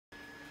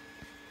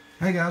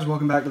Hey guys,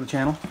 welcome back to the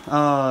channel.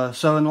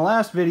 So in the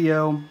last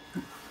video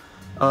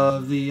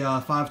of the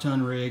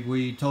 5-ton rig,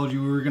 we told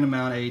you we were going to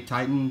mount a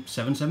Titan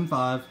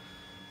 775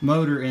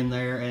 motor in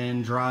there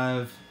and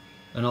drive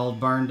an old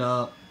burned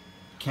up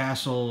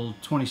Castle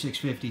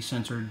 2650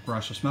 censored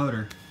brushless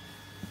motor.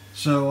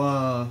 So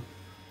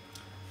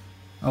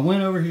I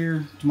went over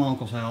here to my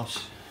uncle's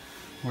house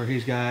where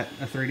he's got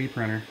a 3D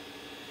printer,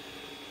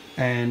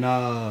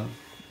 and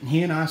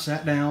he and I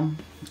sat down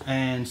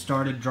and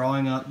started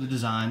drawing up the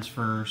designs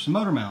for some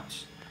motor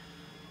mounts.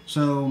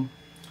 So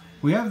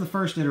we have the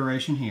first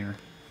iteration here.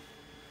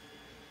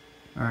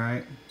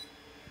 Alright,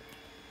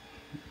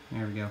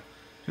 there we go.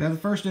 So we have the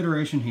first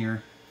iteration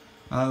here.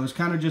 It was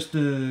kind of just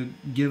to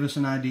give us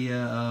an idea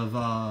of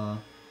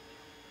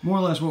more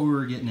or less what we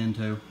were getting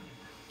into.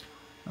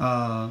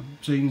 So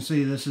you can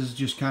see this is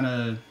just kind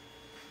of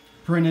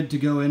printed to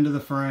go into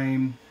the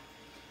frame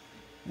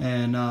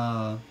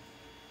and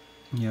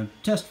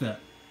test fit.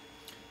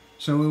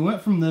 So we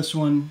went from this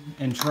one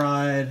and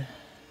tried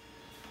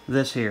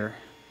this here.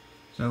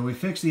 So we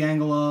fixed the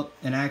angle up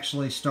and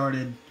actually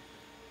started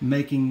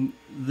making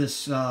this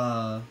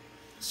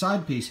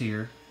side piece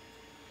here.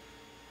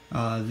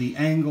 The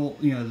angle,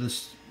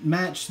 this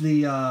matched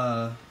the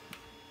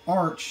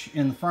arch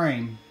in the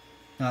frame,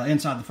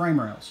 inside the frame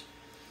rails.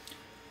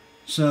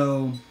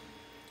 So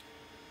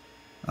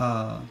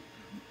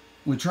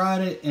we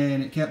tried it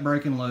and it kept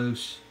breaking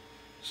loose.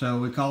 So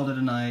we called it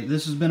a night.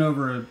 This has been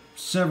over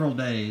several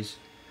days.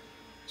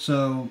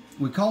 So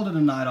we called it a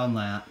night on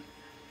that.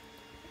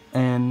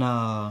 And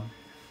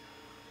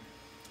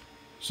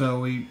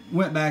so we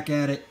went back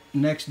at it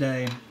next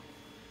day.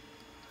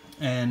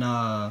 And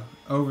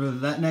over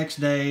that next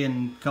day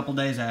and a couple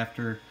days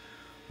after,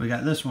 we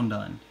got this one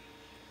done.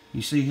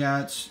 You see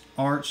how it's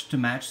arched to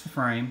match the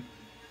frame.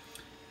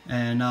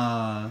 And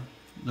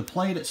the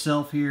plate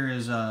itself here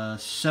is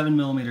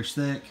 7mm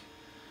thick.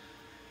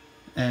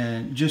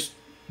 And just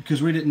because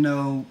we didn't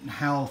know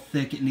how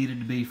thick it needed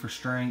to be for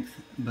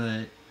strength,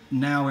 but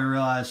now we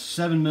realize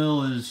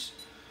 7mm is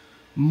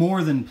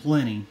more than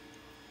plenty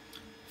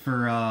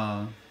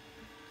for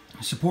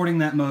supporting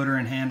that motor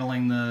and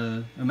handling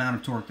the amount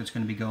of torque that's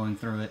going to be going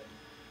through it.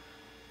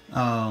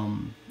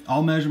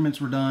 All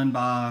measurements were done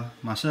by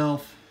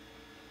myself.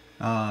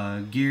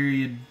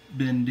 Gary had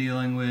been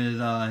dealing with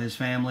his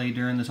family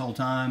during this whole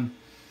time.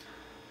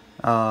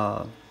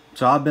 So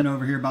I've been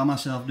over here by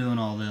myself doing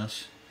all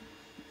this.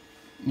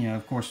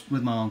 Of course,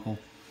 with my uncle.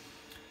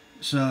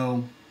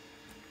 So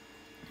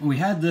we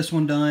had this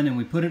one done and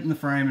we put it in the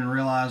frame and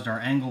realized our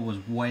angle was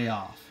way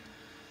off.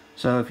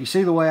 So if you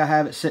see the way I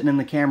have it sitting in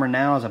the camera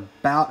now is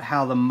about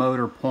how the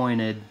motor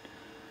pointed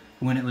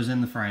when it was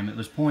in the frame. It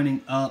was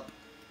pointing up,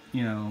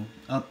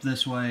 up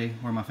this way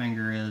where my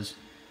finger is,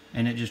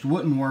 and it just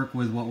wouldn't work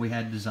with what we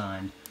had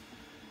designed.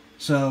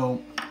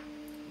 So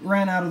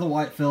ran out of the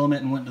white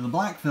filament and went to the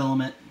black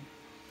filament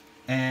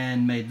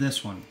and made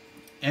this one.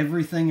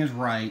 Everything is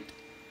right.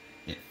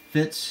 It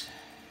fits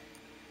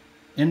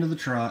into the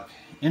truck,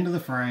 into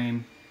the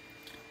frame,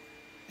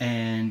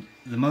 and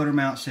the motor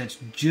mount sits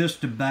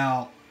just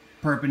about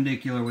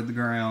perpendicular with the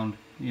ground,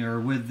 or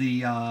with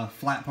the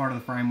flat part of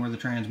the frame where the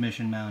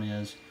transmission mount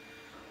is.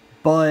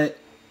 But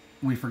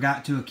we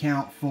forgot to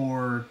account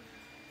for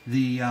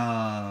the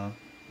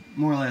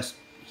more or less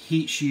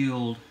heat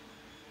shield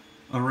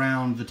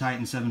around the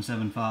Titan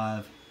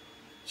 775.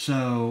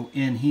 So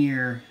in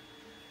here,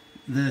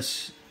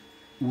 this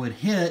would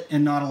hit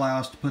and not allow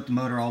us to put the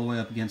motor all the way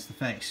up against the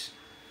face.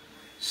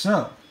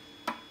 So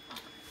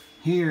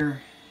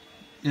here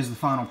is the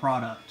final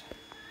product.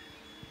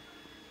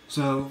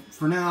 So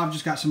for now I've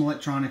just got some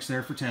electronics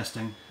there for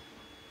testing.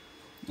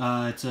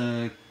 It's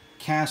a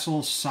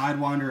Castle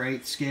Sidewinder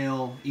 8th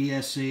scale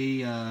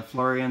ESC,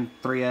 Florian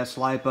 3S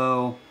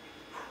LiPo,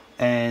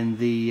 and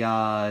the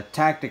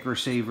Tactic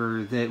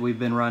receiver that we've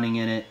been running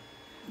in it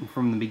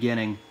from the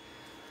beginning.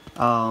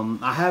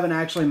 I haven't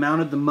actually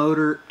mounted the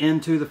motor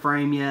into the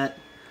frame yet,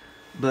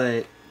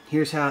 but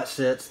here's how it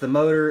sits. The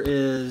motor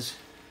is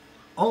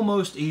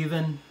almost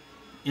even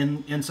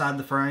inside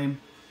the frame.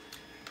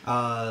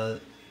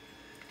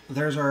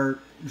 There's our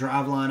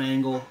driveline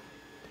angle.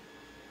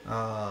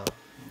 There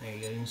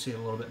you go, you can see it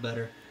a little bit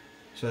better.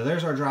 So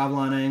there's our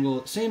driveline angle.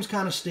 It seems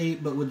kind of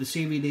steep, but with the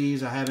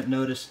CVDs I haven't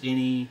noticed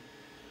any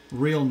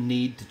real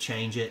need to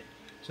change it.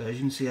 So as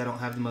you can see, I don't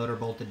have the motor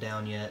bolted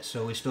down yet,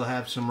 so we still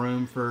have some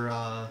room for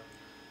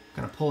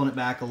kind of pulling it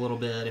back a little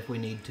bit if we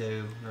need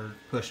to, or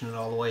pushing it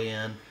all the way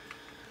in.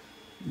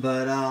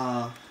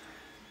 But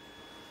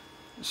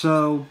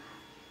so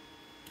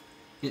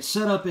it's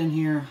set up in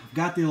here. I've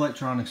got the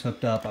electronics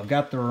hooked up. I've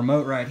got the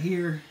remote right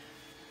here,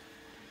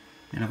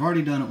 and I've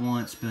already done it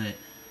once, but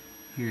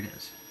here it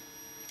is.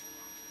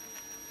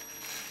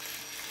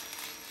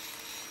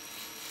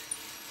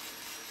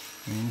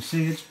 And you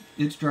see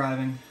it's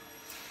driving.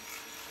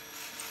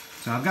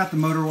 So I've got the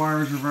motor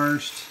wires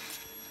reversed.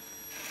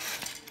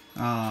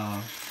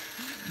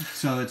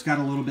 So it's got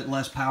a little bit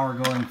less power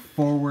going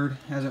forward,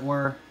 as it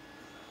were.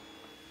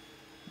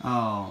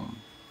 But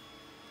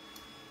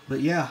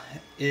yeah,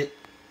 it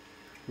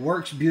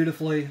Works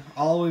beautifully.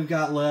 All we've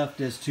got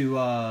left is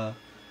to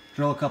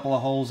drill a couple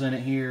of holes in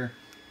it here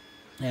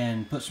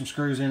and put some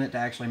screws in it to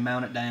actually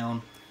mount it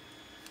down.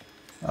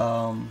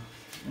 Let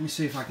me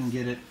see if I can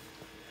get it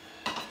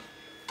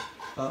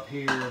up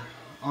here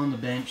on the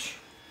bench,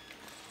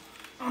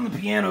 on the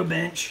piano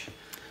bench,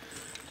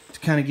 to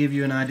kind of give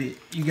you an idea,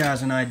 you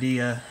guys an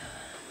idea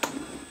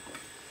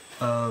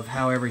of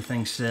how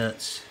everything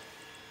sits.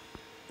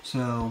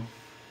 So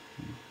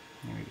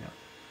there we go.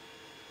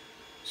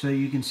 So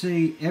you can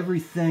see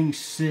everything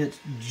sits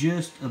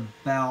just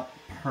about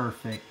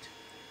perfect.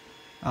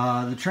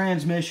 The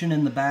transmission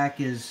in the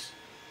back is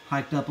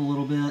hiked up a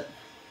little bit,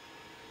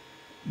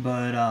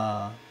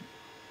 but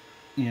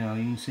you know,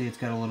 you can see it's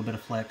got a little bit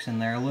of flex in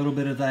there. A little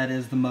bit of that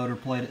is the motor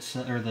plate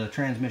itself, or the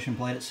transmission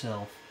plate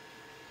itself.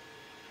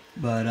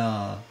 But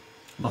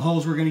the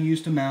holes we're going to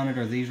use to mount it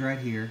are these right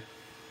here.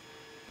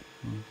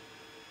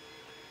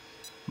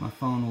 My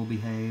phone will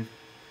behave.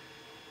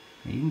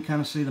 You can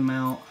kind of see the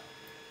mount,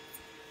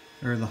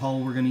 or the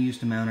hole we're going to use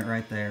to mount it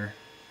right there.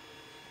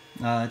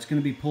 It's going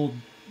to be pulled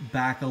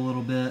back a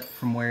little bit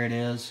from where it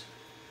is.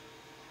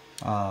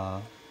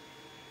 I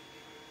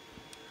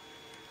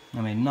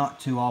mean, not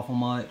too awful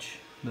much,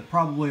 but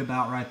probably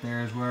about right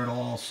there is where it'll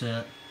all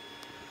sit.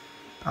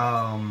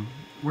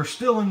 We're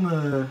still in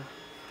the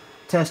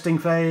testing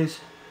phase.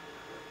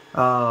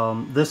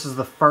 This is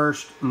the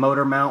first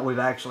motor mount we've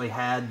actually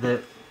had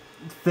that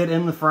fit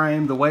in the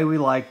frame the way we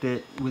liked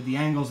it, with the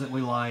angles that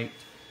we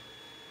liked.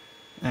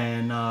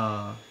 And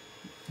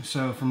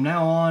so from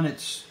now on,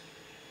 it's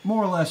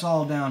more or less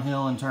all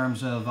downhill in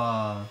terms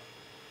of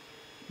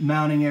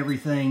mounting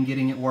everything,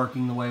 getting it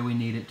working the way we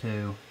need it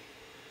to.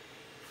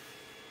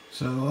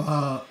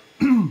 So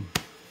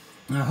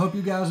I hope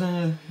you guys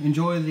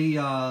enjoy the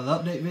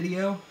update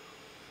video.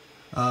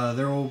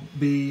 There will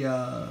be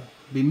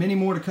many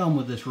more to come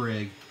with this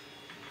rig.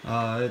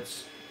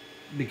 It's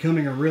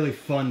becoming a really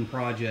fun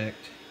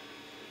project,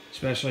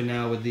 especially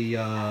now with the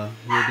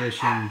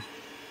addition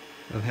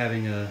of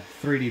having a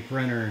 3D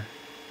printer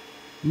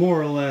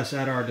more or less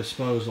at our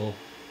disposal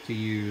to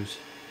use.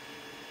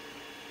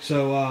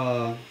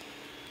 So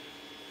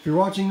if you're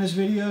watching this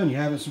video and you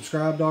haven't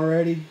subscribed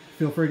already,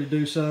 feel free to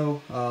do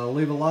so.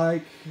 Leave a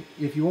like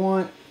if you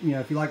want. You know,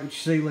 if you like what you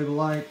see, leave a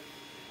like.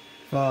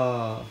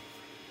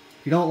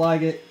 If you don't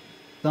like it,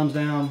 thumbs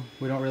down.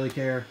 We don't really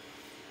care.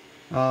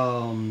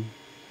 If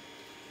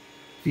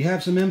you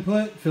have some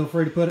input, feel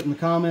free to put it in the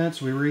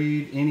comments. We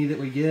read any that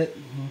we get,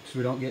 because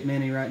we don't get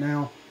many right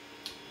now.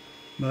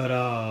 But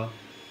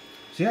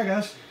so yeah,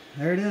 guys,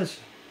 there it is.